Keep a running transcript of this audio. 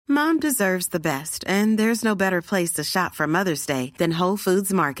Mom deserves the best, and there's no better place to shop for Mother's Day than Whole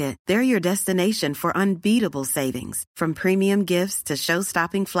Foods Market. They're your destination for unbeatable savings, from premium gifts to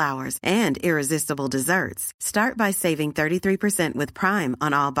show-stopping flowers and irresistible desserts. Start by saving 33% with Prime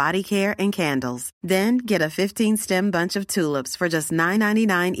on all body care and candles. Then get a 15-stem bunch of tulips for just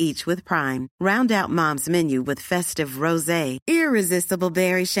 $9.99 each with Prime. Round out Mom's menu with festive rosé, irresistible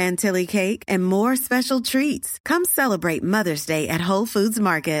berry chantilly cake, and more special treats. Come celebrate Mother's Day at Whole Foods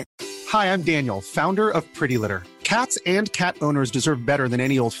Market. Hi, I'm Daniel, founder of Pretty Litter. Cats and cat owners deserve better than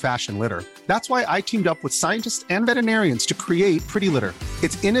any old-fashioned litter. That's why I teamed up with scientists and veterinarians to create Pretty Litter.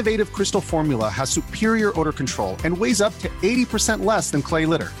 Its innovative crystal formula has superior odor control and weighs up to 80% less than clay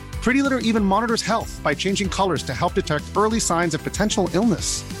litter. Pretty Litter even monitors health by changing colors to help detect early signs of potential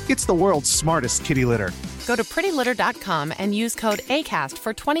illness. It's the world's smartest kitty litter. Go to prettylitter.com and use code ACAST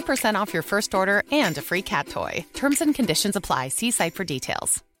for 20% off your first order and a free cat toy. Terms and conditions apply. See site for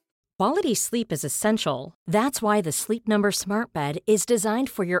details. Quality sleep is essential. That's why the Sleep Number Smart Bed is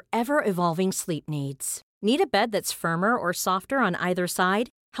designed for your ever-evolving sleep needs. Need a bed that's firmer or softer on either side?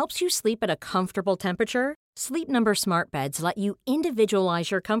 Helps you sleep at a comfortable temperature? Sleep Number Smart Beds let you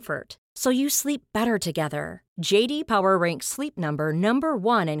individualize your comfort, so you sleep better together. J.D. Power ranks Sleep Number number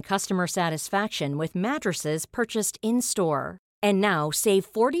 1 in customer satisfaction with mattresses purchased in-store. And now save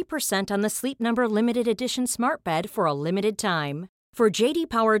 40% on the Sleep Number Limited Edition Smart Bed for a limited time. For J.D.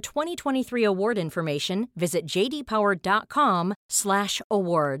 Power 2023 award information, visit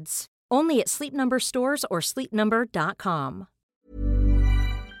jdpower.com/awards. Only at Sleep Number stores or sleepnumber.com.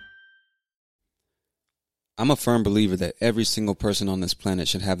 I'm a firm believer that every single person on this planet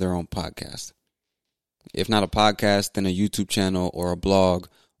should have their own podcast. If not a podcast, then a YouTube channel or a blog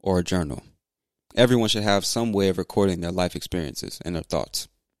or a journal. Everyone should have some way of recording their life experiences and their thoughts.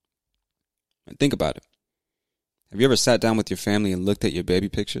 And think about it. Have you ever sat down with your family and looked at your baby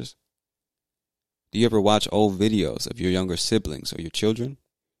pictures? Do you ever watch old videos of your younger siblings or your children?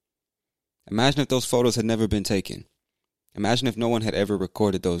 Imagine if those photos had never been taken. Imagine if no one had ever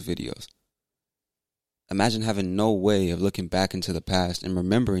recorded those videos. Imagine having no way of looking back into the past and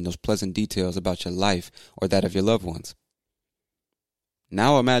remembering those pleasant details about your life or that of your loved ones.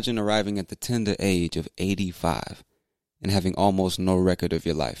 Now imagine arriving at the tender age of 85 and having almost no record of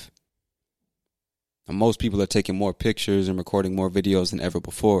your life. Now, most people are taking more pictures and recording more videos than ever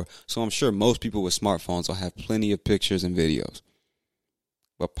before, so I'm sure most people with smartphones will have plenty of pictures and videos.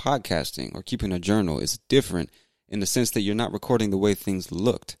 But podcasting or keeping a journal is different in the sense that you're not recording the way things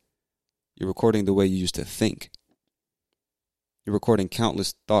looked. You're recording the way you used to think. You're recording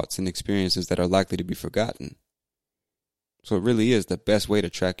countless thoughts and experiences that are likely to be forgotten. So it really is the best way to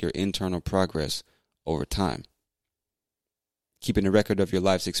track your internal progress over time. Keeping a record of your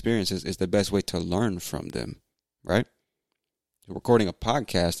life's experiences is the best way to learn from them, right? Recording a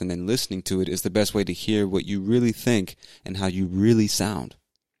podcast and then listening to it is the best way to hear what you really think and how you really sound.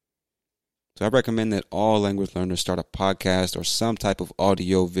 So I recommend that all language learners start a podcast or some type of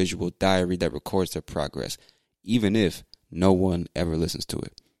audio visual diary that records their progress, even if no one ever listens to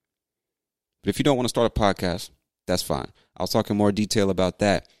it. But if you don't want to start a podcast, that's fine. I'll talk in more detail about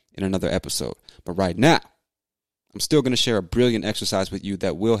that in another episode. But right now, I'm still going to share a brilliant exercise with you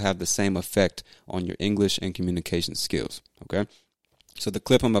that will have the same effect on your English and communication skills, okay? So the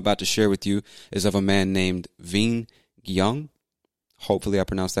clip I'm about to share with you is of a man named Veen Gyung. Hopefully I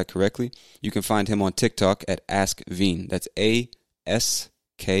pronounced that correctly. You can find him on TikTok at Ask Veen. That's AskVinh.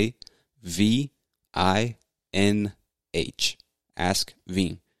 Ask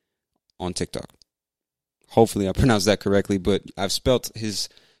Veen on TikTok. Hopefully I pronounced that correctly, but I've spelt his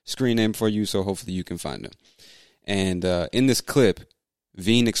screen name for you, so hopefully you can find him. And in this clip,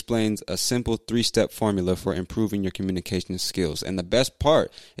 Veen explains a simple 3-step formula for improving your communication skills. And the best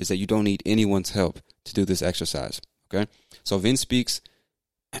part is that you don't need anyone's help to do this exercise. Okay? So Veen speaks.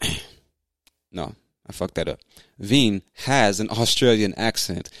 No, I fucked that up. Veen has an Australian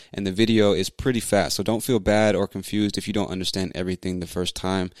accent, and the video is pretty fast. So don't feel bad or confused if you don't understand everything the first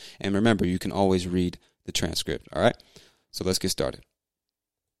time. And remember, you can always read the transcript. All right? So let's get started.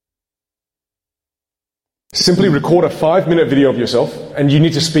 Simply record a 5-minute video of yourself, and you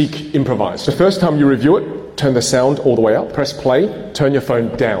need to speak improvised. The first time you review it, turn the sound all the way up, press play, turn your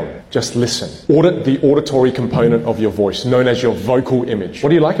phone down. Just listen. Audit the auditory component of your voice, known as your vocal image. What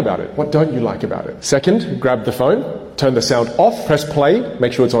do you like about it? What don't you like about it? Second, grab the phone, turn the sound off, press play,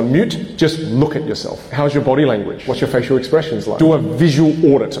 make sure it's on mute. Just look at yourself. How's your body language? What's your facial expressions like? Do a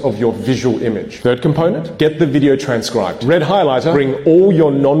visual audit of your visual image. Third component, get the video transcribed. Red highlighter, bring all your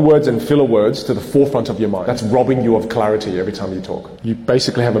non-words and filler words to the forefront of your mind. That's robbing you of clarity every time you talk. You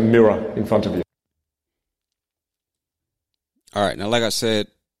basically have a mirror in front of you. All right, now like I said,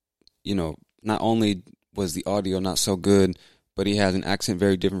 not only was the audio not so good, but he has an accent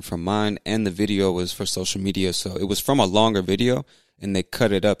very different from mine, and the video was for social media, so it was from a longer video, and they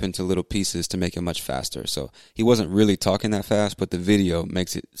cut it up into little pieces to make it much faster. So he wasn't really talking that fast, but the video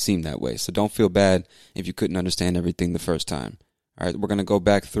makes it seem that way. So don't feel bad if you couldn't understand everything the first time. All right, we're going to go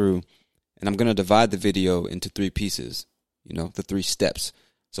back through, and I'm going to divide the video into 3 pieces, the 3 steps.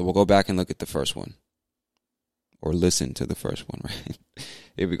 So we'll go back and look at the first one, or listen to the first one, right?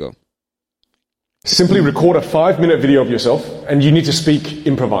 Here we go. Simply record a 5-minute video of yourself, and you need to speak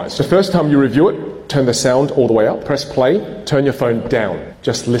improvised. The first time you review it, turn the sound all the way up, press play, turn your phone down,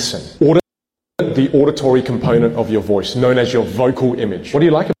 just listen. Audit the auditory component of your voice, known as your vocal image. What do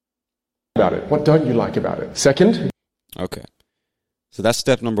you like about it? What don't you like about it? Second. Okay. So that's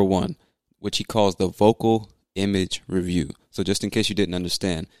step number 1, which he calls the vocal image review. So just in case you didn't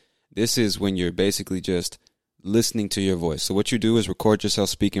understand, this is when you're basically just listening to your voice. So what you do is record yourself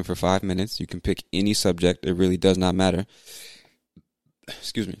speaking for 5 minutes. You can pick any subject. It really does not matter.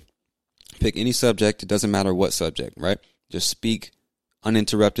 Excuse me. Pick any subject. It doesn't matter what subject, right? Just speak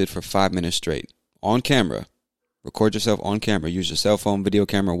uninterrupted for 5 minutes straight on camera. Record yourself on camera. Use your cell phone, video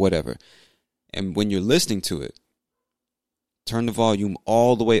camera, whatever. And when you're listening to it, turn the volume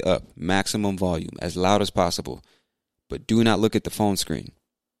all the way up, maximum volume, as loud as possible. But do not look at the phone screen.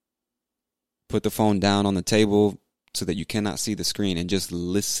 Put the phone down on the table so that you cannot see the screen, and just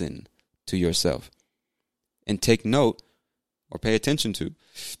listen to yourself. And take note, or pay attention to,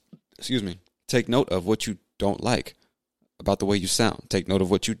 take note of what you don't like about the way you sound. Take note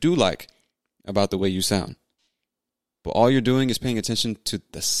of what you do like about the way you sound. But all you're doing is paying attention to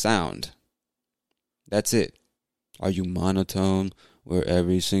the sound. That's it. Are you monotone, where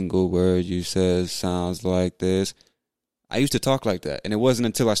every single word you say sounds like this? I used to talk like that, and it wasn't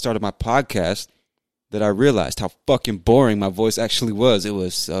until I started my podcast that I realized how fucking boring my voice actually was. It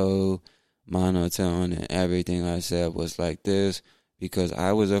was so monotone, and everything I said was like this because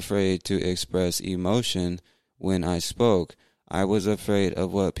I was afraid to express emotion when I spoke. I was afraid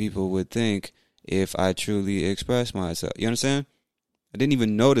of what people would think if I truly expressed myself. You understand? I didn't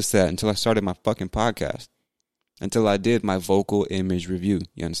even notice that until I started my fucking podcast, until I did my vocal image review.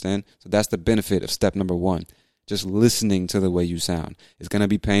 You understand? So that's the benefit of step number 1. Just listening to the way you sound. It's going to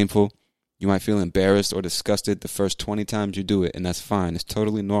be painful. You might feel embarrassed or disgusted the first 20 times you do it, and that's fine. It's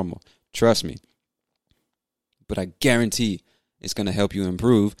totally normal. Trust me. But I guarantee it's going to help you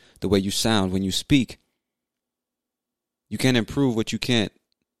improve the way you sound when you speak. You can't improve what you can't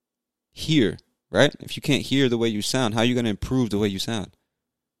hear, right? If you can't hear the way you sound, how are you going to improve the way you sound?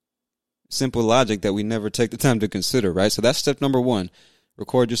 Simple logic that we never take the time to consider, right? So that's step number 1.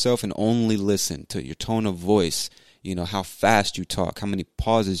 Record yourself and only listen to your tone of voice, how fast you talk, how many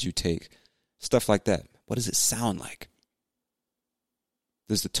pauses you take, stuff like that. What does it sound like?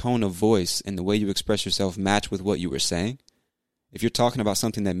 Does the tone of voice and the way you express yourself match with what you were saying? If you're talking about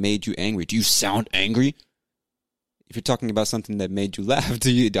something that made you angry, do you sound angry? If you're talking about something that made you laugh,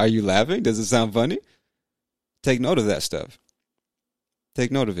 are you laughing? Does it sound funny? Take note of that stuff.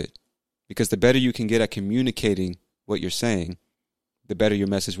 Take note of it. Because the better you can get at communicating what you're saying, the better your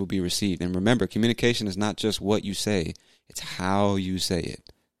message will be received. And remember, communication is not just what you say, it's how you say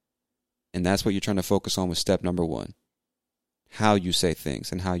it. And that's what you're trying to focus on with step number 1. How you say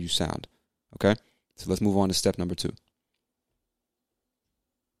things and how you sound. Okay? So let's move on to step number 2.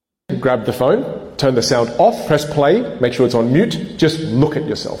 Grab the phone, turn the sound off, press play, make sure it's on mute. Just look at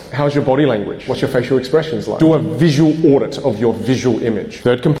yourself. How's your body language? What's your facial expressions like? Do a visual audit of your visual image.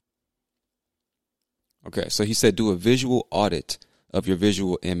 Third component. Okay, so he said do a visual audit of your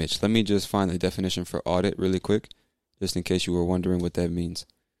visual image. Let me just find the definition for audit really quick, just in case you were wondering what that means.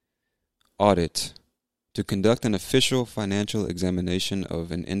 Audit. To conduct an official financial examination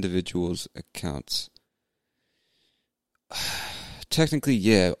of an individual's accounts. Technically,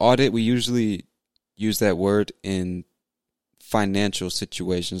 yeah. Audit, we usually use that word in financial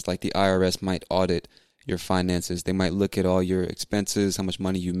situations, like the IRS might audit your finances. They might look at all your expenses, how much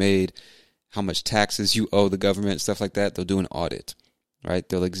money you made, how much taxes you owe the government, stuff like that. They'll do an audit, right?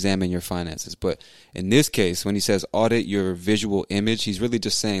 They'll examine your finances. But in this case, when he says audit your visual image, he's really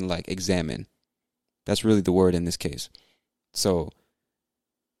just saying like examine. That's really the word in this case. So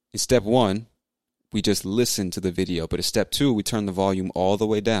in step 1, we just listen to the video. But in step 2, we turn the volume all the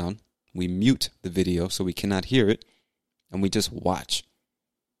way down. We mute the video so we cannot hear it. And we just watch.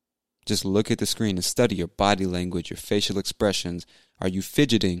 Just look at the screen and study your body language, your facial expressions. Are you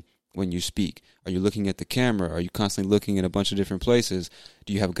fidgeting when you speak? Are you looking at the camera? Are you constantly looking in a bunch of different places?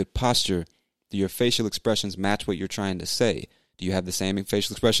 Do you have a good posture? Do your facial expressions match what you're trying to say? Do you have the same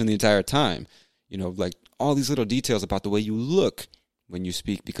facial expression the entire time? Like all these little details about the way you look when you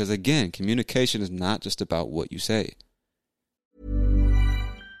speak, because again, communication is not just about what you say.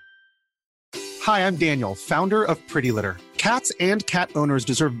 Hi, I'm Daniel, founder of Pretty Litter. Cats and cat owners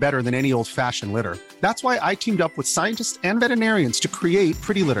deserve better than any old-fashioned litter. That's why I teamed up with scientists and veterinarians to create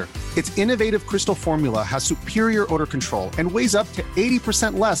Pretty Litter. Its innovative crystal formula has superior odor control and weighs up to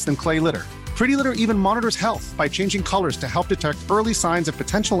 80% less than clay litter. Pretty Litter even monitors health by changing colors to help detect early signs of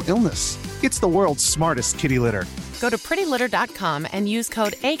potential illness. It's the world's smartest kitty litter. Go to prettylitter.com and use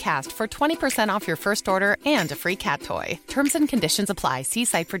code ACAST for 20% off your first order and a free cat toy. Terms and conditions apply. See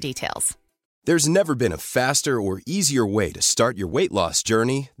site for details. There's never been a faster or easier way to start your weight loss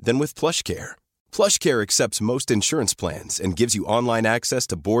journey than with PlushCare. PlushCare accepts most insurance plans and gives you online access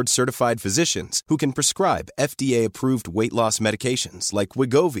to board-certified physicians who can prescribe FDA-approved weight loss medications like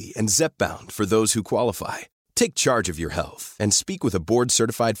Wegovy and Zepbound for those who qualify. Take charge of your health and speak with a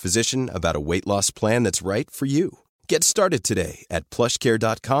board-certified physician about a weight loss plan that's right for you. Get started today at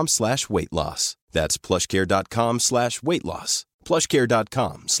plushcare.com/weight loss. That's plushcare.com/weight loss.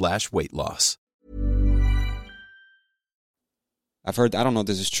 plushcare.com/weight loss. I've heard, I don't know if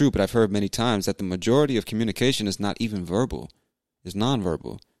this is true, but I've heard many times that the majority of communication is not even verbal. It's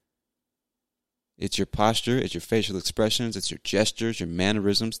nonverbal. It's your posture, it's your facial expressions, it's your gestures, your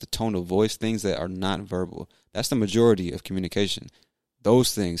mannerisms, the tone of voice, things that are not verbal. That's the majority of communication.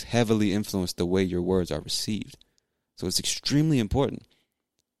 Those things heavily influence the way your words are received. So it's extremely important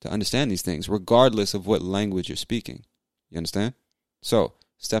to understand these things, regardless of what language you're speaking. You understand? So,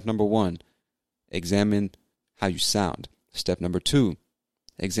 step number 1, examine how you sound. Step number 2,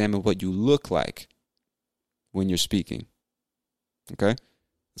 examine what you look like when you're speaking. Okay?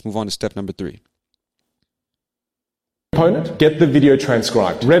 Let's move on to step number 3. Component, get the video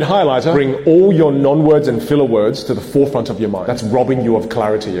transcribed. Red highlighter, bring all your non-words and filler words to the forefront of your mind. That's robbing you of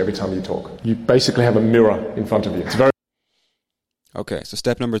clarity every time you talk. You basically have a mirror in front of you. It's very... Okay, so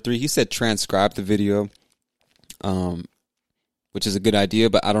step number 3, he said transcribe the video, which is a good idea,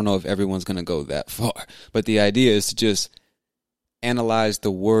 but I don't know if everyone's going to go that far. But the idea is to just analyze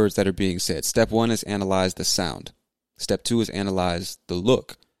the words that are being said. Step 1 is analyze the sound. Step 2 is analyze the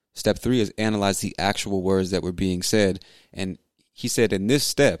look. Step 3 is analyze the actual words that were being said. And he said on this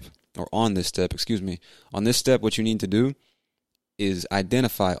step, what you need to do is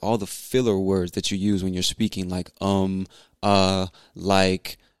identify all the filler words that you use when you're speaking, like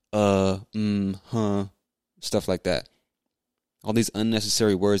like, stuff like that. All these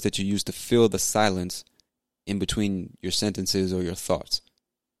unnecessary words that you use to fill the silence in between your sentences or your thoughts.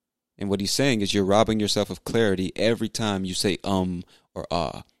 And what he's saying is you're robbing yourself of clarity every time you say or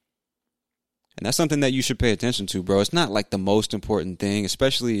ah. And that's something that you should pay attention to, bro. It's not like the most important thing,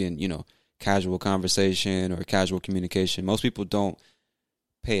 especially in, casual conversation or casual communication. Most people don't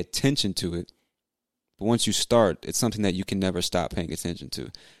pay attention to it. But once you start, it's something that you can never stop paying attention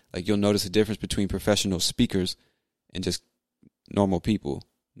to. Like, you'll notice a difference between professional speakers and just normal people.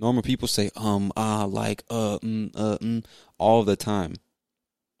 Normal people say like, all the time.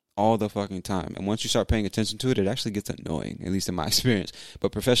 All the fucking time. And once you start paying attention to it, it actually gets annoying, at least in my experience.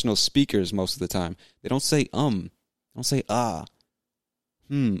 But professional speakers, most of the time, they don't say don't say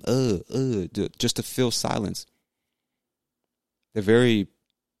just to fill silence. They're very,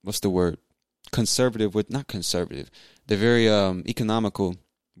 conservative with, not conservative. They're very economical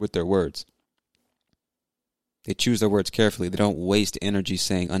with their words. They choose their words carefully. They don't waste energy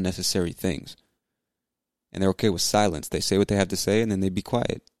saying unnecessary things. And they're okay with silence. They say what they have to say, and then they be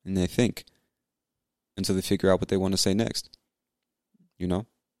quiet. And they think until they figure out what they want to say next. So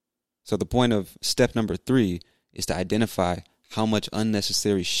the point of step number 3 is to identify how much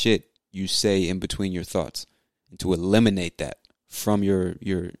unnecessary shit you say in between your thoughts, and to eliminate that from your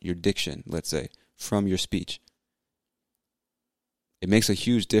diction, let's say, from your speech. It makes a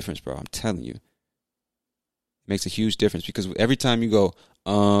huge difference, bro. I'm telling you. It makes a huge difference because every time you go,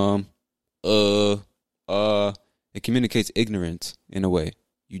 it communicates ignorance in a way.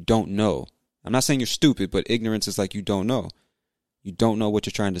 You don't know. I'm not saying you're stupid, but ignorance is like you don't know. You don't know what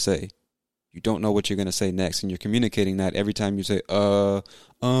you're trying to say. You don't know what you're going to say next. And you're communicating that every time you say,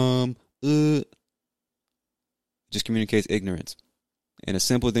 just communicates ignorance. And a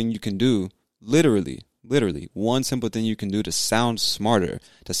simple thing you can do, literally, one simple thing you can do to sound smarter,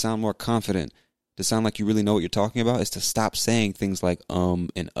 to sound more confident, to sound like you really know what you're talking about, is to stop saying things like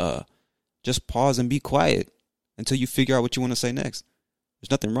and Just pause and be quiet until you figure out what you want to say next.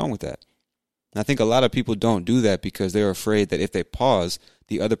 There's nothing wrong with that. And I think a lot of people don't do that because they're afraid that if they pause,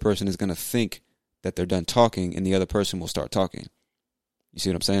 the other person is going to think that they're done talking and the other person will start talking. You see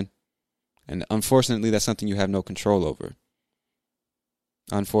what I'm saying? And unfortunately, that's something you have no control over.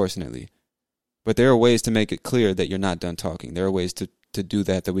 Unfortunately. But there are ways to make it clear that you're not done talking. There are ways to to do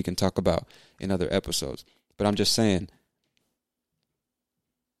that we can talk about in other episodes. But I'm just saying,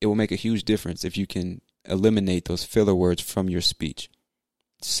 it will make a huge difference if you can eliminate those filler words from your speech.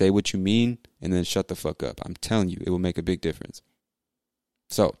 Say what you mean and then shut the fuck up. I'm telling you, it will make a big difference.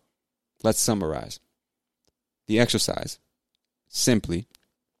 So, let's summarize. The exercise, simply,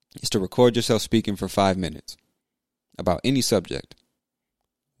 is to record yourself speaking for 5 minutes about any subject.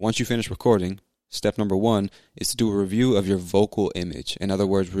 Once you finish recording, step number 1 is to do a review of your vocal image. In other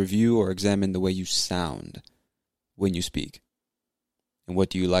words, review or examine the way you sound when you speak. And what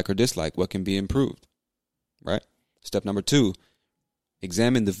do you like or dislike? What can be improved? Right? Step number 2,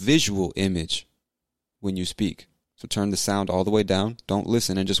 examine the visual image when you speak. So turn the sound all the way down. Don't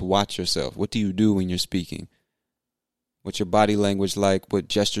listen and just watch yourself. What do you do when you're speaking? What's your body language like? What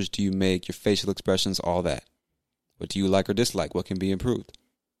gestures do you make? Your facial expressions, all that. What do you like or dislike? What can be improved?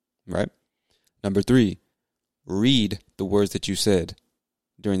 Right? Number 3, read the words that you said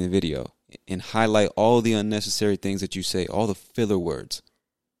during the video and highlight all the unnecessary things that you say, all the filler words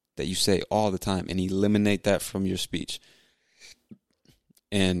that you say all the time, and eliminate that from your speech.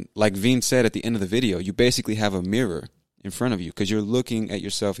 And like Veen said at the end of the video, you basically have a mirror in front of you because you're looking at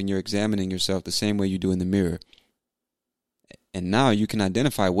yourself and you're examining yourself the same way you do in the mirror. And now you can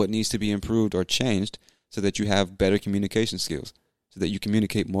identify what needs to be improved or changed so that you have better communication skills, so that you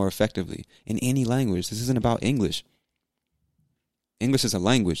communicate more effectively in any language. This isn't about English. English is a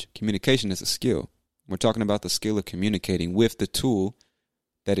language. Communication is a skill. We're talking about the skill of communicating with the tool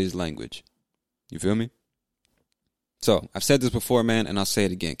that is language. You feel me? So I've said this before, man, and I'll say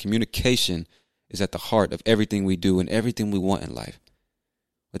it again. Communication is at the heart of everything we do and everything we want in life.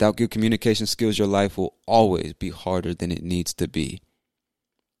 Without good communication skills, your life will always be harder than it needs to be.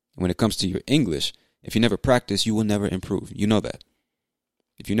 When it comes to your English, if you never practice, you will never improve. You know that.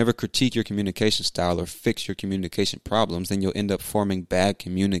 If you never critique your communication style or fix your communication problems, then you'll end up forming bad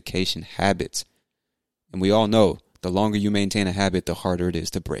communication habits. And we all know the longer you maintain a habit, the harder it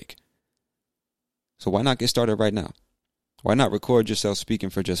is to break. So why not get started right now? Why not record yourself speaking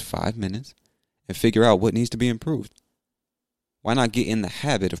for just 5 minutes and figure out what needs to be improved? Why not get in the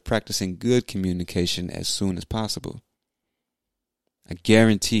habit of practicing good communication as soon as possible? I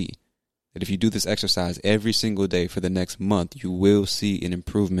guarantee that if you do this exercise every single day for the next month, you will see an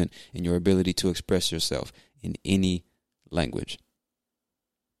improvement in your ability to express yourself in any language.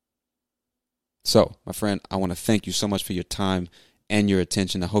 So, my friend, I want to thank you so much for your time and your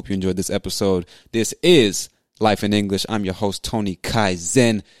attention. I hope you enjoyed this episode. This is Life in English. I'm your host, Tony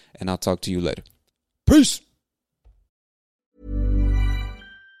Kaizen, and I'll talk to you later. Peace.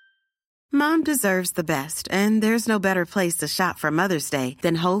 Mom deserves the best, and there's no better place to shop for Mother's Day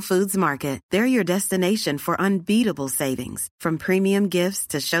than Whole Foods Market. They're your destination for unbeatable savings, from premium gifts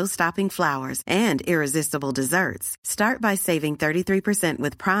to show-stopping flowers and irresistible desserts. Start by saving 33%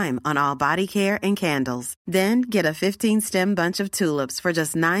 with Prime on all body care and candles. Then get a 15-stem bunch of tulips for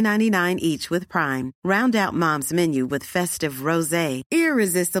just $9.99 each with Prime. Round out Mom's menu with festive rosé,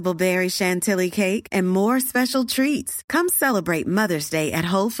 irresistible berry chantilly cake, and more special treats. Come celebrate Mother's Day at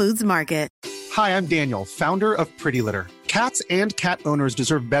Whole Foods Market. Hi, I'm Daniel, founder of Pretty Litter. Cats and cat owners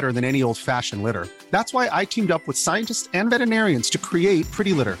deserve better than any old-fashioned litter. That's why I teamed up with scientists and veterinarians to create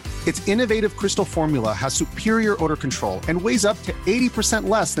Pretty Litter. Its innovative crystal formula has superior odor control and weighs up to 80%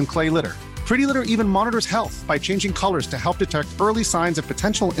 less than clay litter. Pretty Litter even monitors health by changing colors to help detect early signs of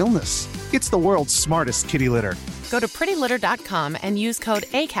potential illness. It's the world's smartest kitty litter. Go to prettylitter.com and use code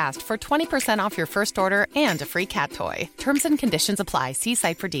ACAST for 20% off your first order and a free cat toy. Terms and conditions apply. See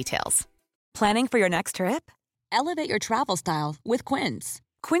site for details. Planning for your next trip? Elevate your travel style with Quince.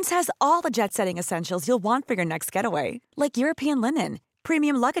 Quince has all the jet-setting essentials you'll want for your next getaway, like European linen,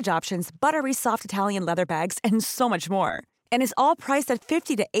 premium luggage options, buttery soft Italian leather bags, and so much more. And is all priced at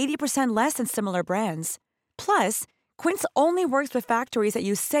 50 to 80% less than similar brands. Plus, Quince only works with factories that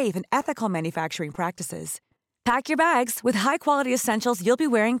use safe and ethical manufacturing practices. Pack your bags with high-quality essentials you'll be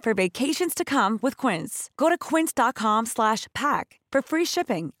wearing for vacations to come with Quince. Go to quince.com/pack for free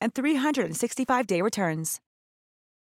shipping and 365-day returns.